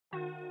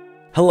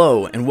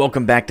Hello and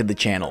welcome back to the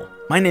channel.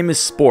 My name is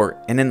Sport,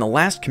 and in the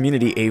last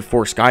Community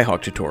A4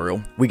 Skyhawk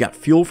tutorial, we got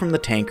fuel from the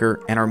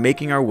tanker and are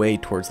making our way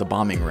towards the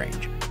bombing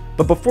range.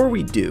 But before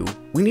we do,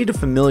 we need to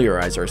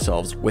familiarize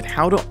ourselves with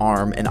how to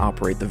arm and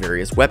operate the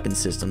various weapon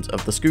systems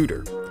of the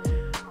scooter.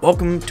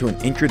 Welcome to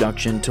an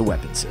introduction to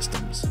weapon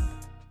systems.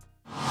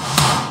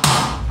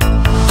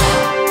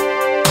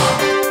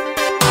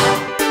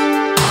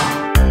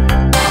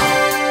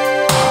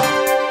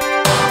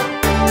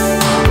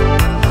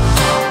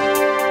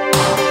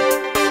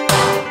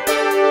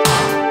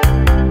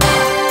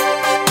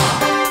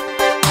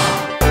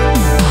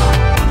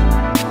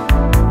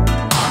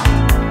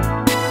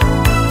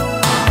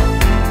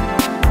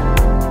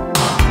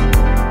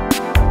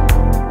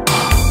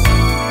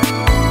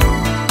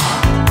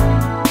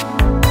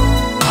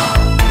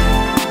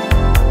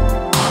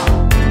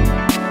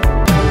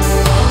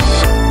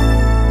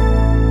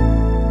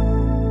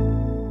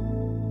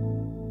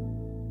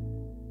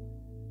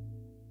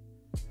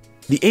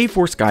 The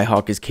A4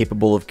 Skyhawk is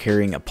capable of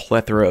carrying a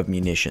plethora of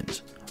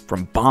munitions,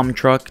 from bomb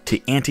truck to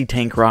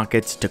anti-tank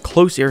rockets to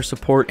close air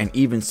support and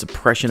even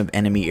suppression of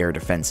enemy air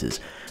defenses.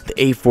 The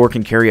A4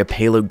 can carry a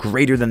payload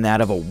greater than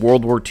that of a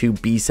World War II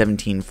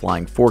B-17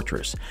 Flying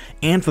Fortress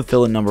and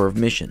fulfill a number of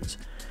missions.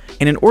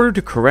 And in order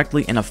to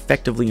correctly and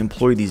effectively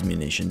employ these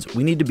munitions,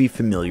 we need to be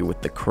familiar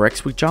with the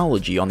correct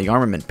switchology on the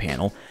armament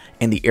panel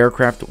and the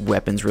aircraft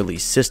weapons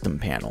release system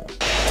panel.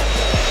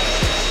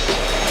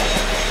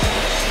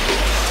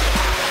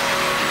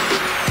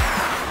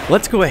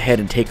 Let's go ahead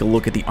and take a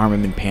look at the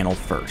armament panel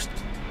first.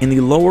 In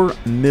the lower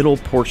middle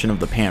portion of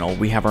the panel,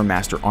 we have our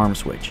master arm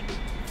switch.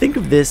 Think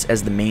of this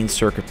as the main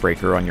circuit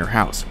breaker on your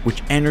house,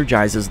 which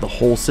energizes the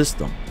whole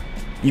system.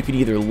 You can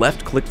either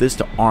left click this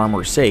to arm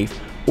or safe,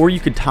 or you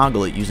could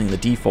toggle it using the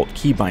default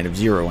keybind of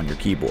 0 on your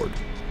keyboard.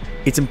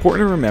 It's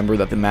important to remember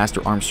that the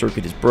master arm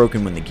circuit is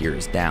broken when the gear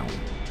is down.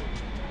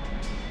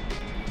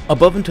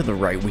 Above and to the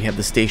right, we have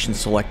the station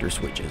selector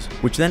switches,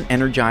 which then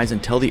energize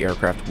and tell the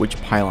aircraft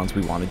which pylons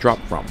we want to drop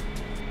from.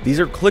 These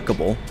are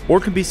clickable, or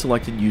can be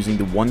selected using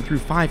the 1 through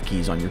 5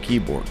 keys on your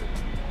keyboard.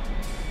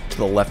 To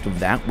the left of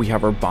that, we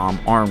have our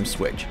bomb arm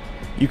switch.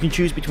 You can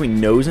choose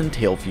between nose and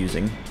tail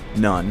fusing,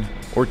 none,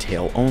 or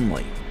tail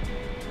only.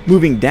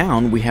 Moving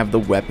down, we have the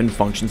weapon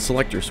function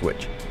selector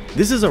switch.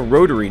 This is a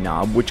rotary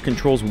knob which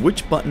controls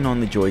which button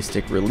on the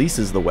joystick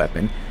releases the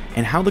weapon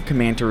and how the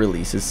command to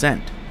release is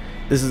sent.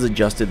 This is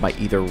adjusted by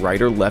either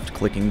right or left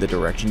clicking the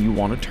direction you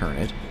want to turn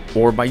it,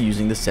 or by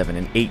using the 7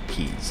 and 8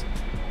 keys.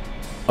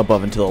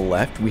 Above and to the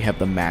left, we have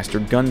the master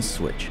gun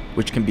switch,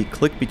 which can be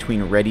clicked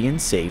between ready and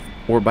safe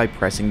or by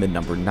pressing the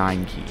number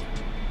 9 key.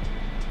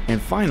 And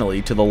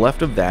finally, to the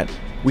left of that,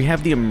 we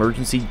have the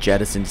emergency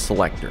jettison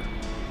selector,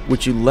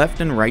 which you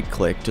left and right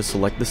click to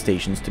select the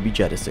stations to be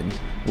jettisoned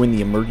when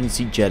the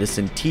emergency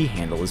jettison T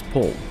handle is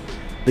pulled.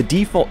 The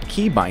default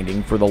key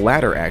binding for the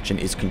latter action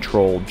is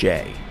Ctrl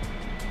J.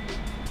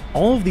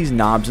 All of these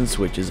knobs and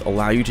switches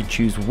allow you to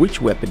choose which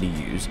weapon to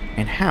use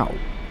and how.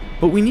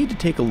 But we need to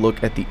take a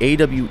look at the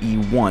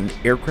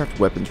WWII aircraft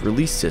weapons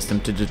release system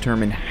to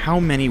determine how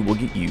many will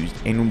get used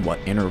and in what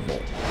interval.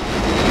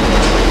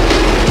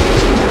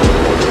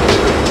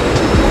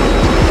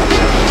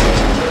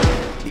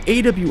 The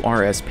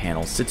AWRS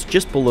panel sits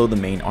just below the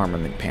main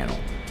armament panel.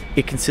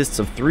 It consists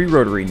of 3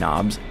 rotary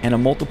knobs and a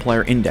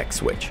multiplier index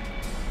switch.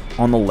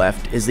 On the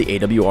left is the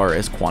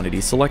AWRS quantity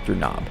selector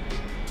knob.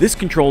 This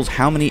controls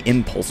how many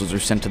impulses are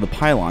sent to the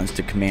pylons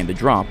to command a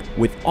drop,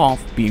 with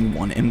off being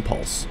 1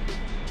 impulse.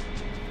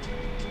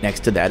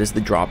 Next to that is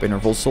the drop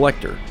interval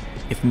selector.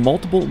 If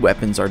multiple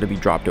weapons are to be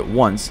dropped at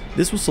once,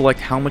 this will select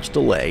how much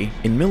delay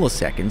in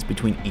milliseconds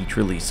between each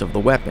release of the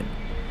weapon.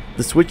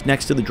 The switch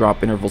next to the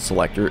drop interval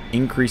selector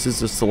increases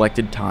the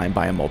selected time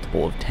by a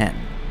multiple of 10.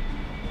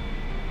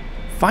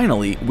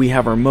 Finally, we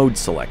have our mode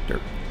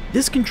selector.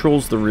 This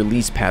controls the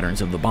release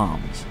patterns of the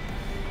bombs.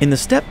 In the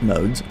step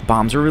modes,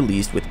 bombs are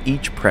released with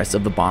each press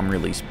of the bomb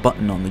release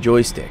button on the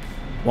joystick,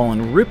 while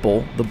in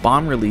Virpil, the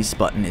bomb release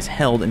button is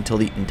held until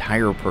the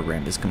entire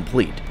program is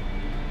complete.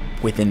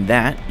 Within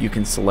that, you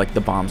can select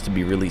the bombs to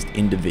be released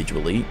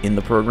individually in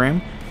the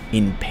program,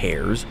 in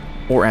pairs,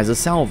 or as a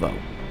salvo.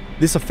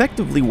 This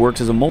effectively works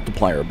as a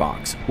multiplier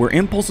box, where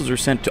impulses are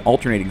sent to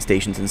alternating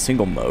stations in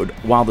single mode,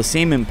 while the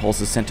same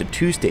impulse is sent to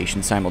 2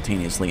 stations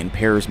simultaneously in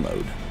pairs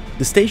mode.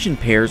 The station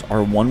pairs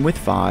are 1 with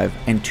 5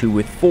 and 2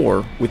 with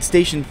 4, with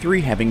station 3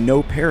 having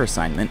no pair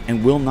assignment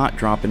and will not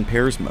drop in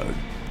pairs mode.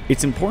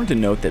 It's important to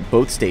note that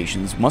both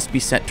stations must be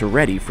set to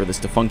ready for this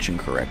to function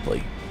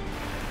correctly.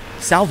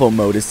 Salvo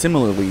mode is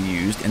similarly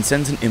used and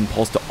sends an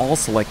impulse to all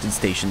selected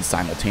stations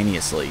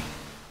simultaneously.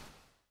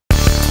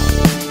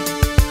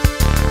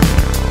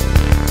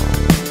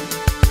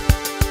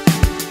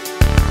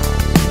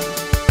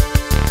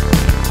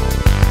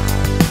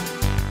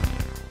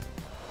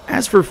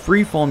 As for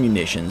freefall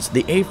munitions,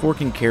 the A4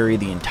 can carry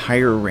the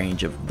entire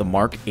range of the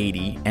Mark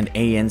 80 and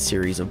AN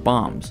series of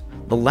bombs,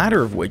 the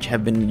latter of which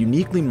have been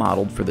uniquely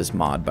modeled for this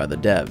mod by the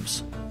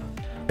devs.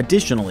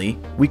 Additionally,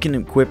 we can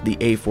equip the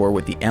A4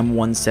 with the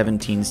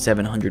M117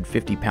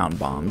 750-pound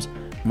bombs,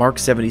 Mark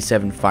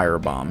 77 fire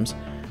bombs,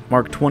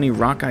 Mark 20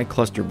 Rockeye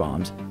cluster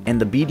bombs, and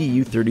the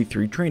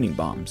BDU-33 training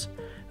bombs.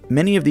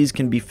 Many of these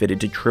can be fitted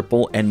to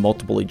triple and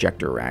multiple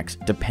ejector racks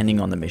depending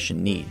on the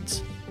mission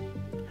needs.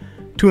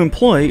 To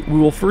employ, we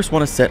will first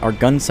want to set our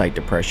gun sight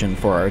depression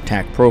for our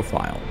attack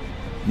profile.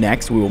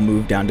 Next, we will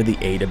move down to the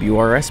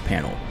AWRS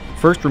panel,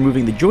 first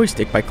removing the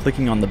joystick by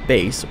clicking on the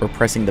base or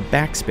pressing the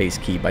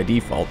backspace key by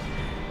default,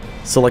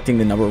 selecting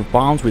the number of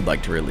bombs we'd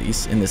like to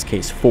release, in this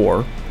case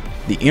 4,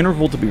 the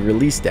interval to be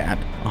released at,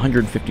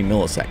 150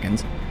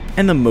 milliseconds,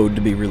 and the mode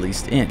to be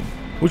released in,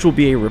 which will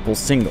be a Virpil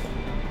single.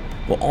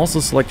 We'll also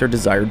select our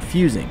desired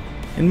fusing,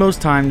 and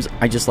most times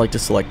I just like to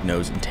select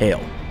nose and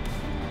tail.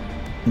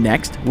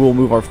 Next, we will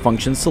move our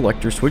function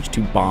selector switch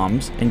to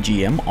bombs and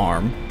GM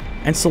arm,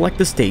 and select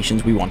the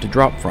stations we want to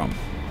drop from.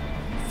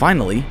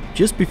 Finally,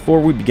 just before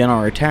we begin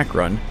our attack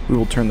run, we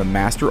will turn the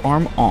master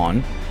arm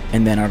on,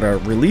 and then at our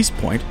release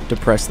point,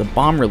 depress the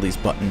bomb release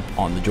button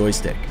on the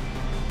joystick.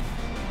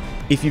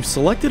 If you've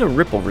selected a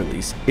Virpil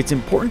release, it's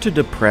important to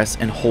depress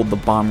and hold the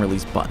bomb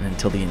release button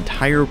until the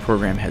entire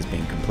program has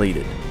been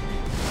completed.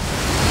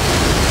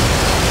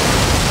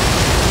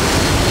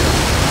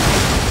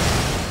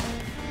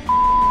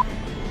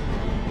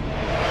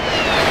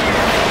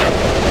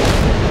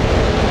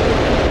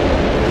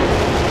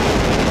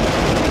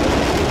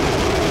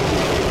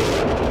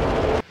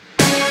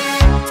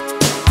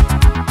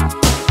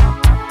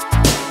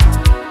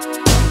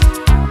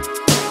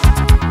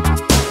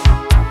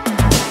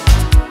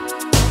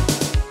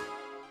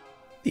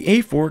 The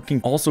A-4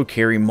 can also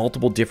carry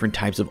multiple different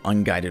types of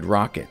unguided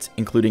rockets,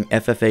 including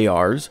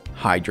FFARs,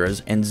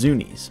 Hydras, and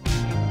Zunis.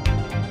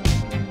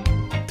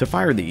 To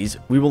fire these,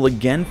 we will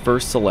again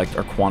first select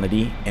our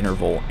quantity,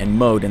 interval, and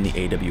mode in the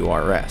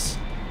AWRS.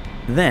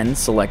 Then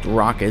select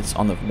rockets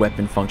on the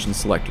weapon function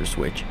selector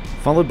switch,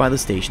 followed by the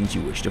stations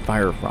you wish to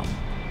fire from.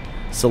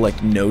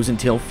 Select nose and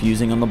tail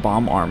fusing on the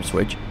bomb arm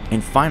switch,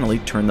 and finally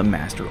turn the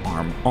master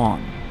arm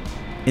on.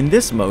 In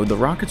this mode, the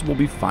rockets will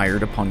be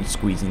fired upon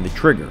squeezing the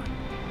trigger.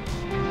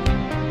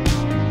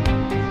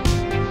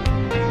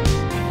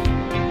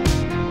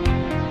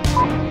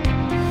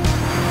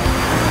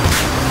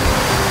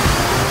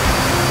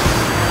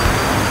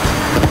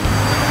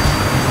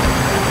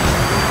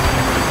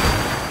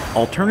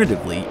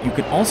 Alternatively, you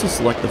can also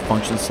select the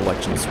function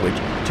selection switch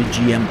to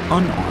GM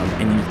unarm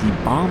and use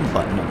the bomb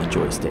button on the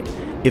joystick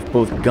if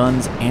both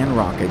guns and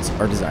rockets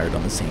are desired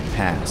on the same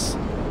pass.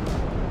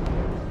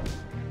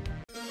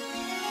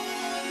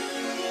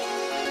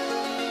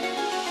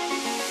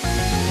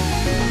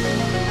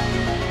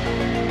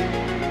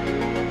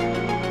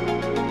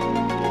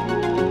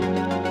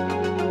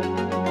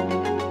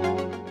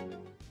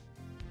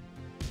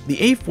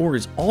 The A-4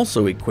 is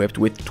also equipped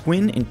with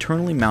twin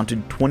internally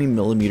mounted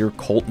 20mm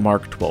Colt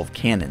Mark 12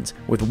 cannons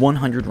with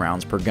 100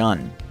 rounds per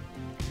gun.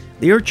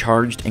 They are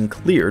charged and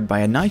cleared by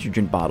a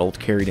nitrogen bottle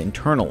carried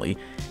internally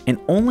and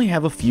only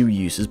have a few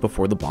uses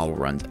before the bottle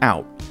runs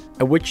out,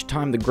 at which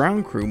time the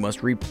ground crew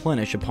must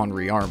replenish upon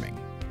rearming.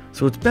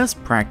 So it's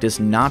best practice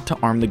not to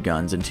arm the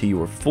guns until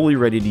you are fully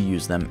ready to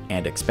use them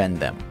and expend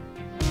them.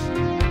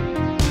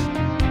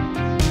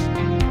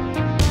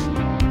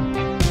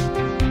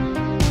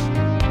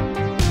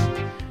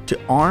 To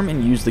arm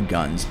and use the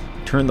guns,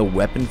 turn the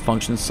weapon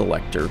function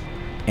selector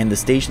and the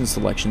station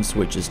selection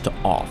switches to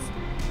off.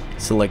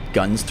 Select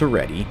guns to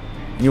ready,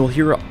 and you will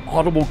hear an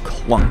audible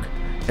clunk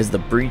as the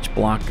breech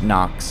block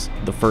knocks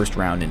the first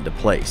round into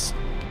place.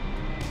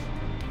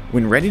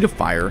 When ready to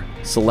fire,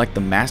 select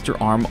the master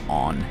arm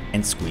on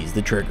and squeeze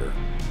the trigger.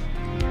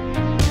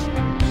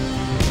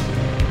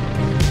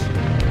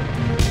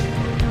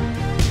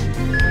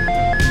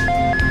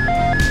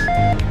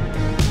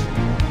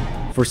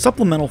 For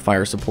supplemental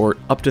fire support,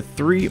 up to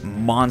 3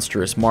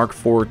 monstrous Mark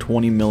IV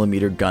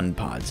 20mm gun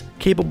pods,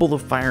 capable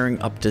of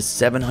firing up to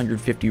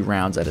 750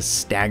 rounds at a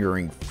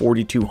staggering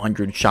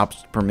 4,200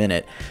 shots per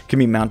minute, can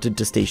be mounted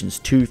to stations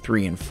 2,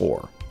 3, and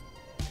 4.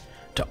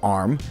 To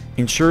arm,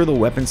 ensure the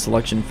weapon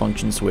selection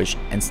function switch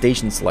and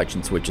station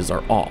selection switches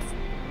are off.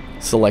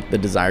 Select the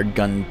desired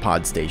gun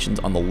pod stations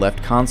on the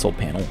left console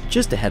panel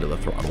just ahead of the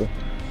throttle,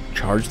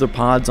 charge the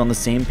pods on the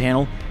same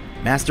panel,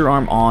 master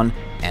arm on,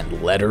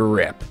 and let her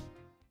rip.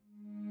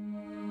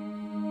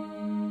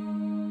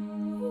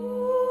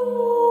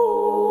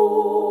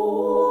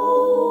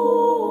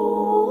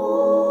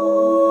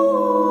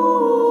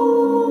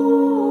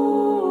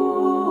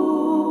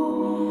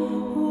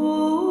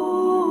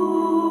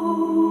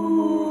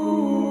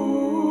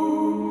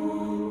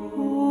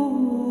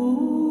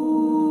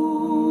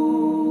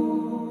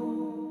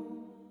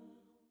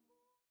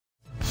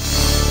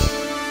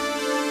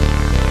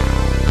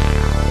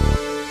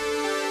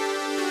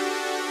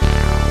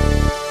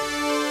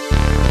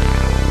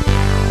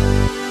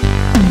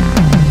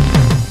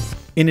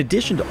 In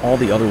addition to all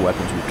the other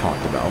weapons we've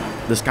talked about,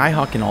 the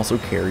Skyhawk can also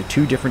carry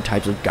 2 different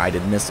types of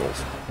guided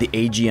missiles, the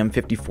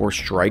AGM-54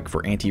 Strike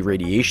for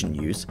anti-radiation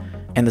use,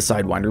 and the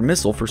Sidewinder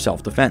missile for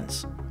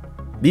self-defense.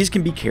 These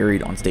can be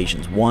carried on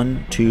stations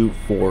 1, 2,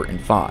 4,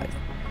 and 5.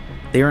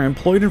 They are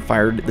employed and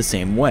fired the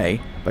same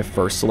way, by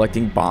first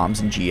selecting bombs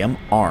and GM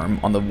arm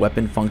on the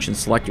weapon function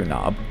selector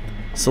knob,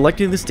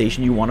 selecting the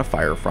station you want to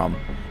fire from,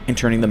 and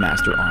turning the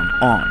master arm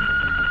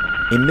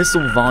on. A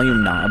missile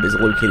volume knob is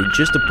located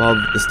just above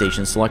the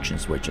station selection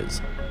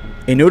switches.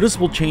 A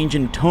noticeable change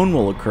in tone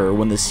will occur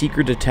when the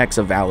seeker detects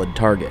a valid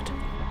target.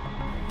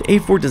 The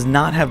A-4 does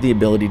not have the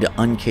ability to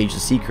uncage the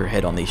seeker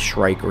head on these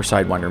Shrike or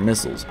Sidewinder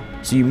missiles,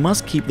 so you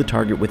must keep the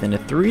target within a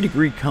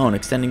 3-degree cone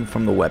extending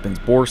from the weapon's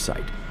bore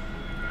sight.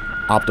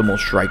 Optimal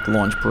Shrike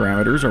launch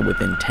parameters are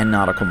within 10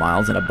 nautical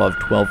miles and above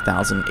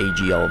 12,000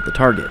 AGL of the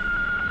target.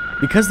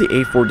 Because the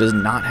A-4 does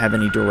not have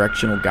any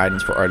directional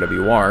guidance for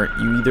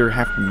RWR, you either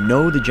have to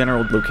know the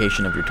general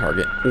location of your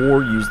target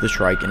or use the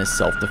Shrike in a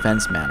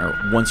self-defense manner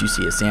once you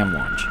see a SAM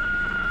launch.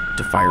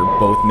 To fire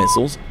both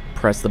missiles,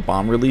 press the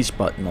bomb release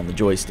button on the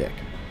joystick.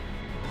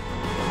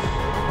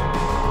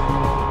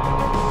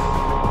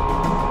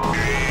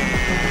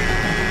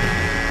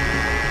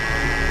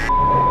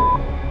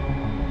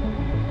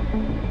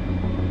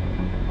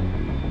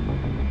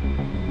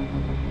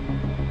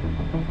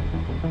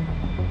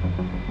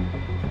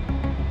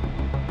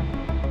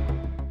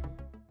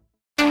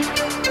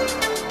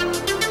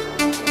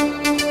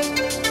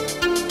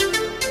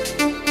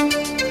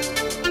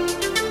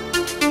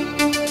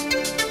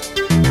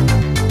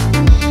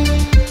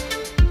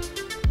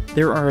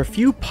 There are a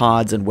few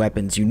pods and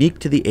weapons unique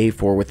to the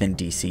A-4 within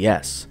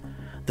DCS.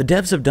 The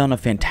devs have done a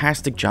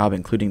fantastic job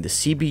including the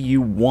CBU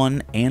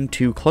 1 and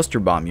 2 cluster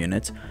bomb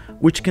units,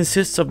 which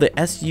consists of the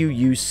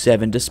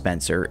SUU-7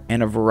 dispenser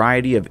and a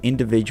variety of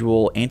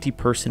individual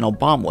anti-personnel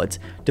bomblets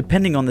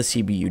depending on the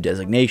CBU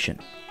designation.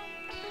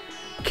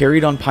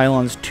 Carried on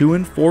pylons 2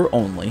 and 4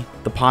 only,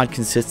 the pod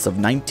consists of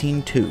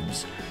 19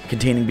 tubes,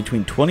 containing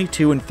between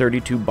 22 and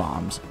 32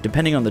 bombs,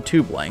 depending on the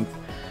tube length,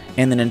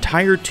 and an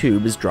entire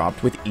tube is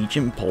dropped with each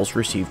impulse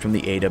received from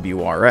the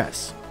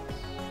AWRS.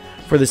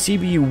 For the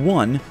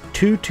CBU-1,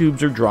 2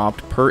 tubes are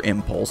dropped per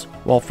impulse,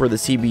 while for the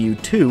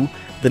CBU-2,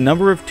 the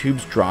number of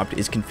tubes dropped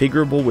is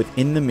configurable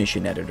within the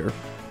mission editor,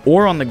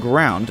 or on the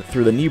ground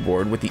through the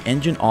kneeboard with the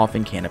engine off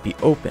and canopy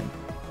open.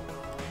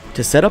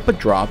 To set up a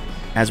drop,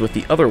 as with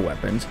the other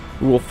weapons,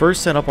 we will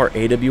first set up our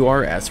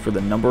AWRS for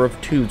the number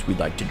of tubes we'd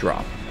like to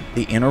drop,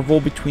 the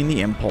interval between the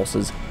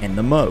impulses, and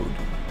the mode.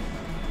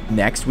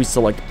 Next, we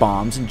select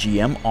bombs and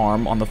GM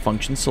arm on the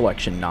function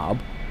selection knob,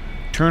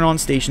 turn on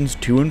stations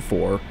 2 and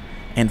 4,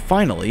 and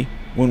finally,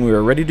 when we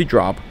are ready to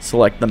drop,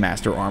 select the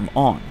master arm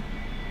on.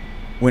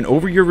 When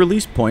over your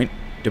release point,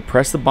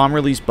 depress the bomb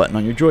release button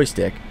on your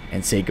joystick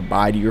and say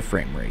goodbye to your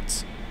frame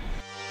rates.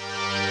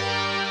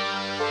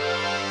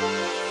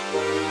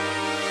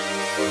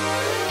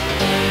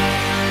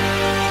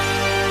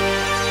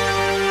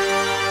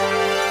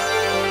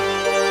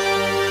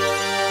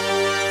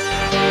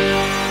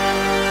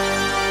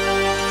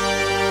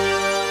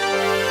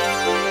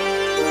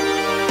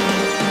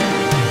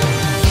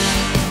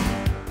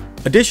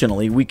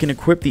 Additionally, we can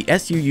equip the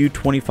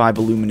SUU-25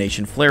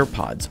 illumination flare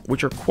pods,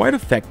 which are quite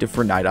effective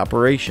for night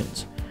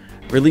operations.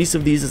 Release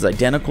of these is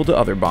identical to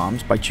other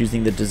bombs by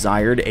choosing the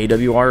desired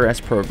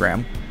AWRS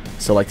program,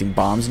 selecting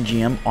bombs and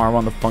GM arm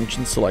on the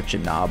function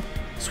selection knob,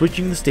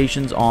 switching the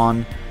stations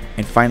on,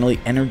 and finally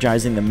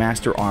energizing the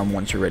master arm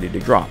once you're ready to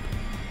drop.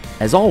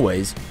 As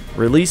always,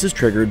 release is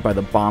triggered by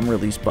the bomb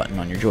release button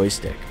on your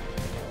joystick.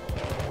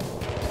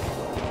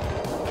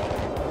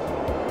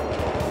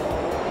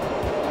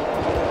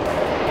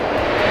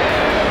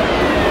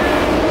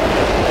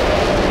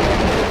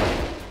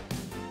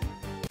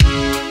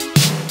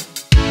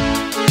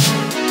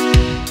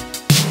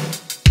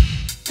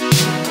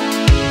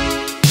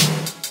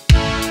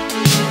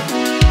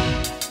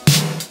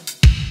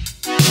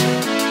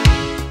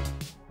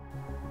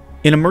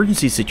 In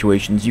emergency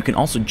situations, you can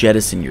also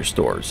jettison your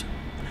stores.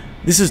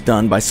 This is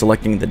done by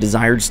selecting the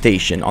desired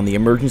station on the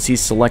emergency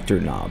selector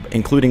knob,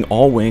 including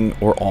all wing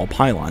or all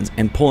pylons,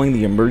 and pulling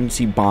the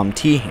emergency bomb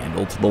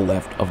T-handle to the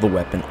left of the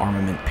weapon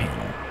armament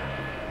panel.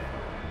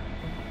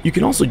 You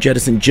can also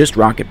jettison just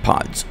rocket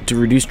pods to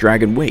reduce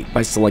drag and weight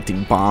by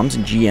selecting bombs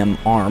and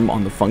GM arm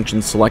on the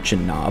function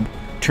selection knob,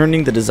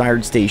 turning the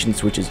desired station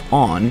switches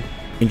on,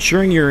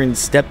 ensuring you're in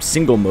step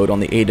single mode on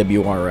the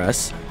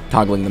AWRS,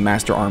 toggling the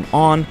master arm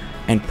on,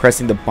 and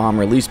pressing the bomb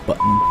release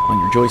button on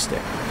your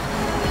joystick.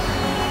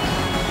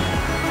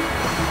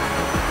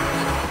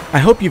 I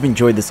hope you've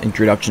enjoyed this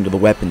introduction to the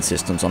weapon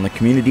systems on the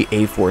Community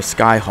A-4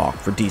 Skyhawk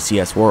for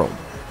DCS World.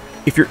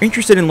 If you're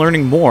interested in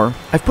learning more,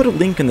 I've put a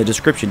link in the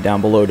description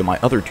down below to my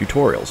other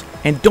tutorials,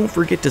 and don't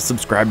forget to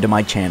subscribe to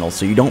my channel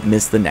so you don't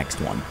miss the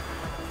next one.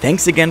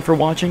 Thanks again for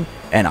watching,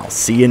 and I'll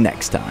see you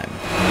next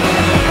time.